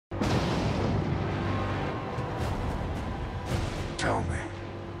Tell me,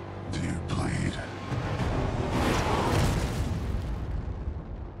 do you bleed?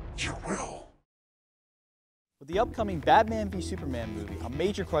 You will. With the upcoming Batman v Superman movie, a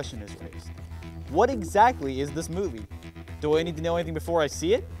major question is raised. What exactly is this movie? Do I need to know anything before I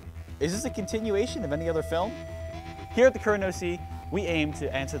see it? Is this a continuation of any other film? Here at the Current OC, we aim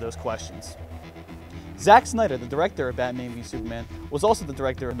to answer those questions. Zack Snyder, the director of Batman v Superman, was also the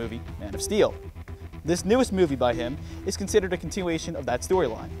director of the movie Man of Steel. This newest movie by him is considered a continuation of that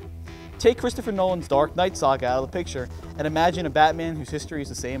storyline. Take Christopher Nolan's Dark Knight saga out of the picture and imagine a Batman whose history is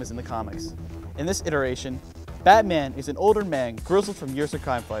the same as in the comics. In this iteration, Batman is an older man grizzled from years of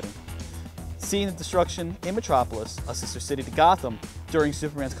crime fighting. Seeing the destruction in Metropolis, a sister city to Gotham, during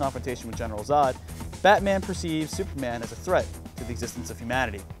Superman's confrontation with General Zod, Batman perceives Superman as a threat to the existence of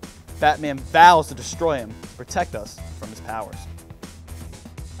humanity. Batman vows to destroy him, protect us from his powers.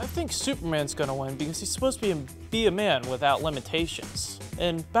 I think Superman's gonna win because he's supposed to be a man without limitations.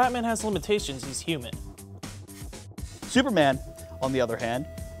 And Batman has limitations, he's human. Superman, on the other hand,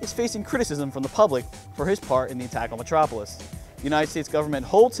 is facing criticism from the public for his part in the attack on Metropolis. The United States government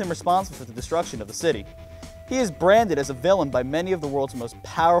holds him responsible for the destruction of the city. He is branded as a villain by many of the world's most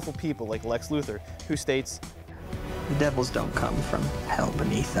powerful people like Lex Luthor, who states, "The devils don't come from hell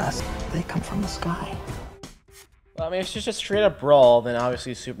beneath us. They come from the sky." Well, I mean, if it's just a straight up brawl, then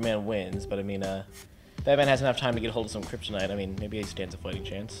obviously Superman wins, but I mean, Batman has enough time to get a hold of some kryptonite. I mean, maybe he stands a fighting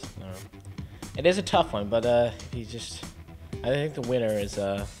chance. I don't know. It is a tough one, but I think the winner is,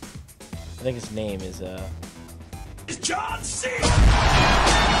 I think his name is, John Cena!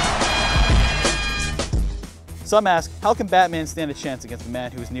 Some ask, how can Batman stand a chance against a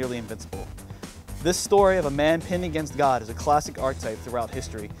man who is nearly invincible? This story of a man pinned against God is a classic archetype throughout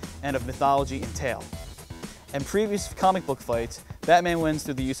history and of mythology and tale. In previous comic book fights, Batman wins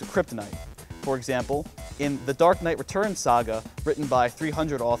through the use of kryptonite. For example, in the Dark Knight Returns saga, written by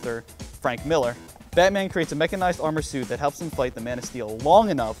 300 author Frank Miller, Batman creates a mechanized armor suit that helps him fight the Man of Steel long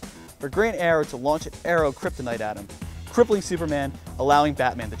enough for Green Arrow to launch an arrow of kryptonite at him, crippling Superman, allowing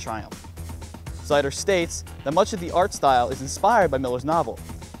Batman to triumph. Snyder states that much of the art style is inspired by Miller's novel,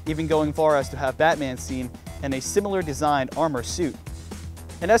 even going far as to have Batman seen in a similar designed armor suit.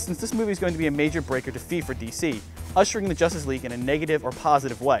 In essence, this movie is going to be a major breaker defeat for DC, ushering the Justice League in a negative or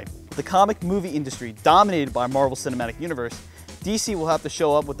positive way. The comic movie industry dominated by Marvel Cinematic Universe, DC will have to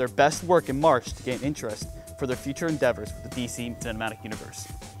show up with their best work in March to gain interest for their future endeavors with the DC Cinematic Universe.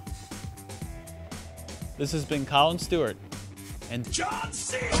 This has been Colin Stewart and John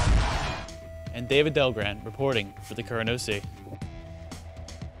Cena and David Delgrand reporting for the Current OC.